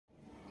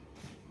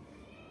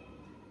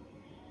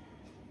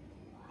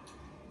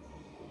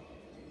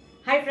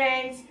Hi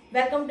friends,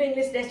 welcome to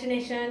English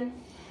Destination.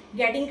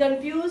 Getting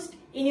confused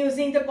in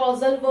using the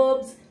causal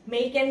verbs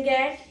make and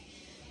get?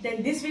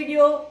 Then this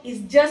video is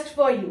just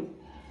for you.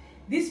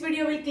 This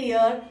video will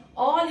clear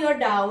all your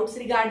doubts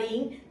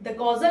regarding the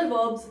causal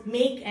verbs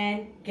make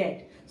and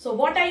get. So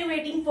what are you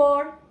waiting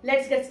for?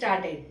 Let's get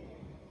started.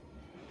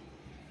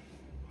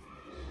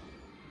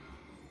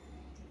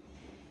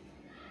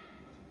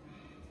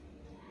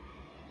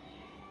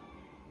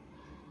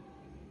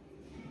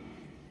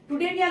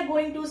 Today we are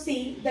going to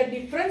see the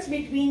difference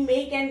between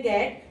make and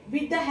get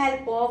with the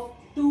help of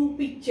two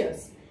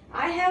pictures.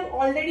 I have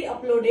already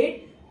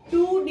uploaded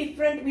two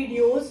different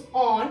videos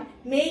on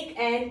make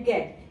and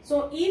get.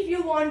 So if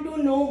you want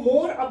to know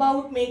more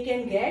about make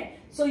and get,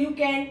 so you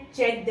can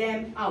check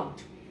them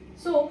out.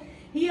 So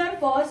here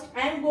first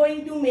I am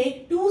going to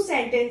make two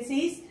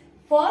sentences.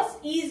 First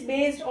is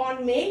based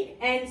on make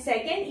and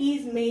second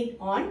is made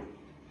on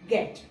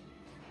get.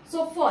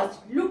 So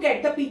first look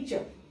at the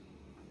picture.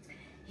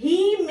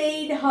 He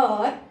made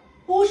her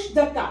push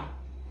the car.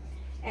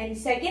 And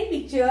second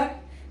picture,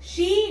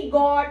 she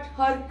got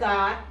her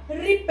car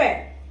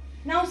repaired.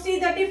 Now see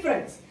the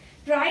difference.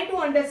 Try to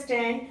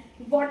understand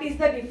what is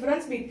the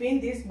difference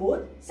between these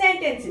both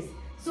sentences.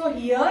 So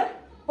here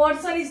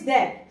person is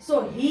there.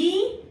 So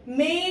he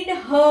made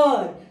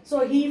her.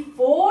 So he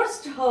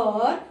forced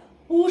her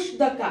push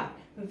the car.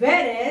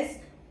 Whereas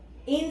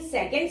in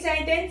second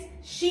sentence,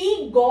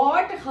 she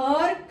got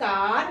her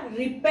car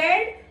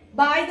repaired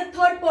by the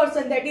third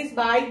person, that is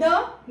by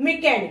the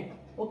mechanic.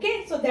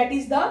 Okay, so that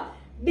is the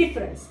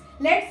difference.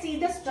 Let's see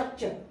the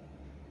structure.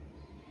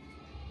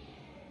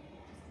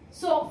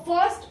 So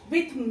first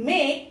with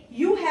make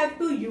you have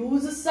to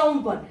use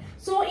someone.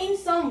 So in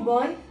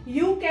someone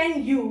you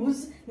can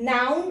use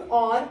noun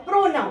or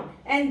pronoun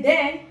and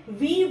then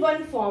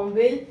V1 form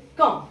will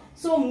come.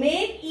 So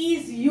make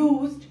is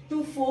used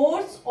to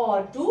force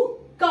or to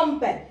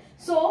compel.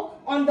 So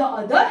on the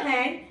other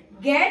hand,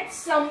 get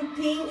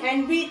something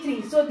and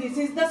V3. So this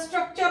is the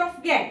structure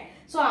of get.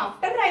 So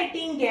after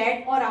writing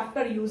get or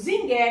after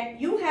using get,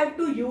 you have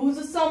to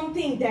use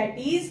something, that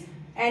is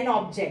an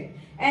object.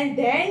 And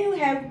then you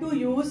have to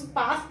use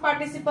past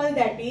participle,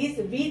 that is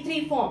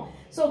V3 form.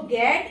 So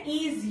get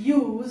is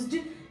used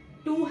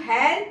to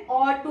help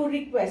or to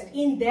request.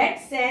 In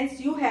that sense,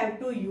 you have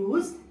to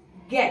use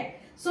get.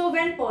 So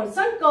when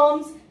person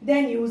comes,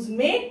 then use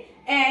make,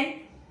 and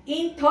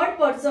in third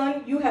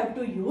person, you have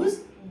to use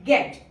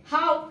get.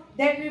 How?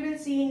 That we will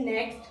see in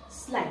next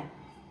slide.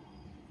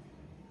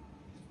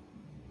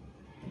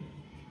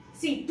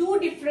 See, two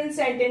different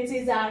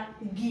sentences are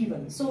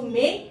given. So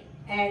make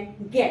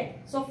and get.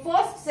 So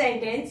first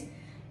sentence,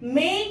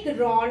 make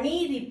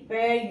Ronnie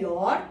repair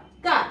your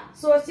car.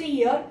 So see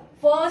here,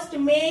 first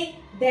make,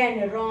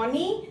 then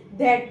Ronnie,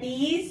 that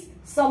is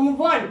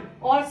someone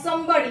or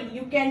somebody.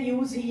 You can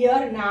use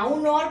here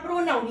noun or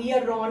pronoun.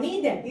 Here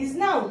Ronnie, that is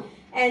noun.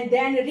 And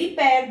then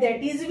repair,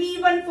 that is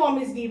V1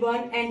 form is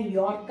given, and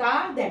your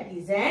car, that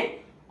is an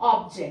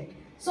object.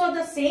 So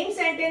the same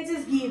sentence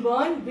is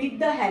given with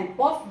the help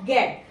of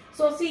get.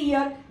 So see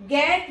here,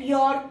 get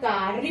your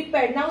car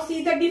repaired. Now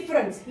see the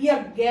difference.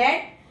 Here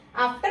get,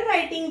 after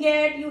writing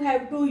get, you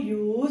have to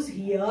use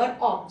here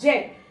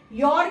object.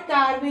 Your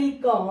car will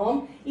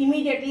come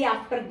immediately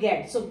after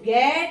get. So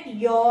get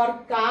your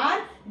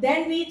car,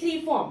 then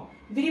V3 form,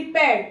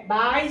 repaired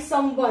by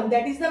someone.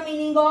 That is the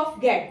meaning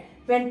of get.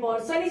 When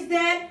person is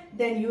there,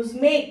 then use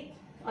make,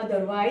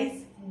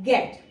 otherwise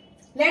get.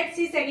 Let's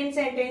see second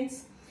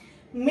sentence.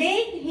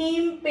 Make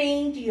him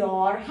paint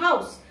your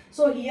house.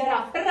 So here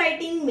after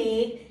writing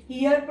make,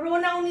 here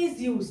pronoun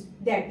is used,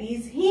 that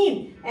is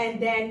him.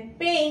 And then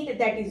paint,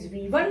 that is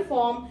V1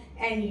 form,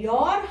 and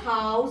your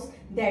house,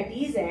 that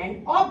is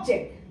an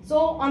object. So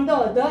on the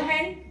other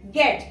hand,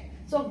 get.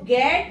 So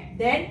get,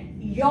 then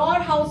your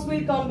house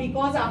will come,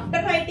 because after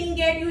writing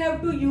get, you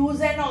have to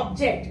use an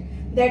object.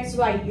 That's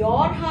why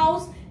your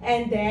house,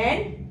 and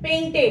then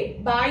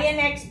painted by an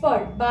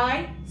expert,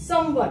 by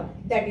someone.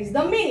 That is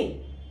the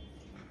meaning.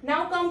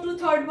 Now come to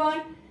third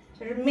one.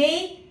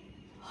 Make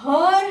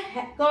her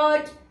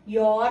cut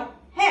your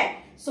hair.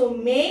 So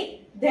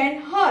make,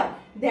 then her,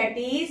 that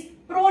is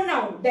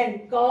pronoun.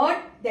 Then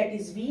cut, that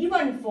is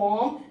V1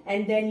 form,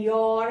 and then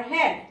your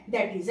hair,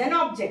 that is an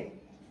object.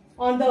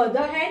 On the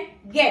other hand,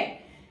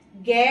 get.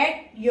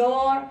 Get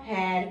your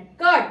hair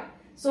cut.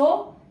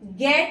 So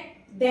get,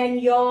 then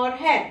your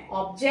hair,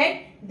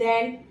 object,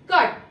 then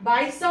cut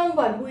by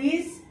someone who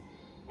is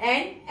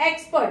an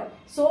expert.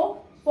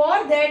 So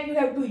for that you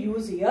have to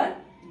use here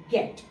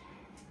get.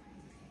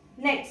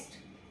 Next,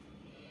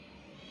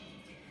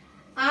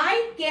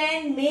 I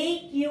can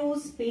make you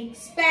speak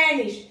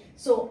Spanish.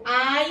 So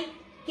I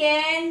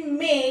can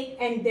make,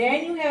 and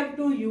then you have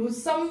to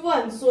use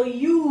someone. So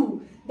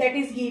you, that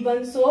is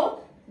given,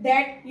 so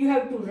that you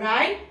have to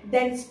write,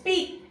 then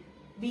speak,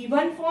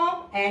 V1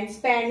 form, and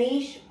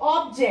Spanish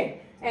object.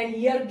 And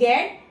here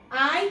get,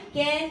 I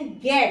can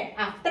get.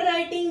 After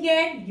writing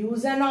get,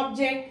 use an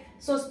object.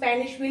 So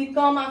Spanish will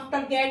come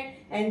after get,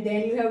 and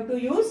then you have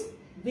to use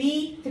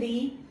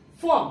V3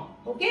 form.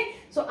 Okay,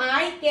 so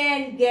I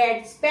can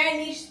get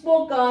Spanish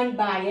spoken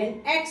by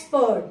an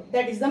expert.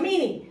 That is the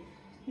meaning.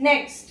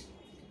 Next,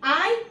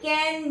 I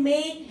can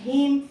make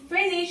him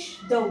finish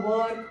the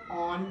work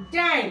on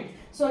time.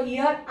 So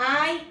here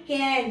I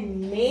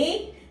can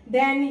make,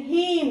 then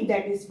him,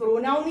 that is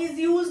pronoun is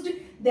used,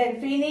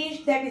 then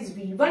finish, that is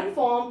V1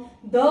 form,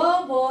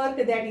 the work,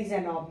 that is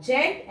an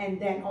object,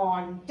 and then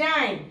on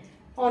time.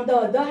 On the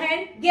other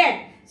hand,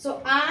 get.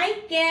 So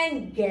I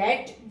can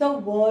get the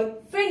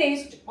work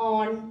finished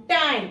on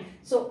time.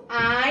 So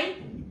I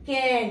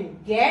can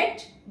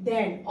get,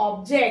 then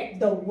object,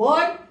 the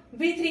work,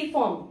 V3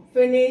 form,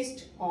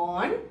 finished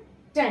on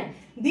time.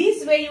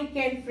 This way you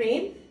can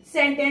frame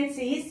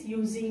sentences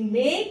using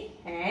make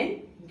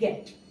and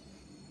get.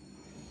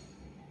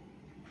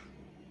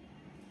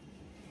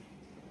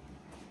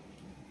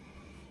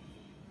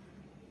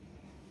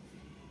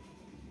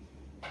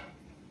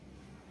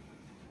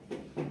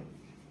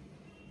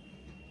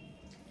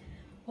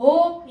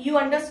 Hope you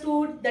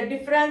understood the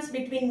difference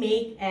between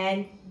make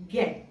and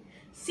get.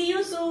 See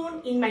you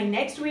soon in my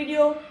next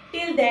video.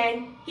 Till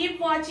then, keep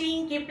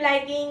watching, keep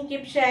liking,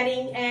 keep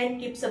sharing and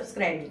keep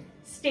subscribing.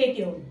 Stay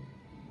tuned.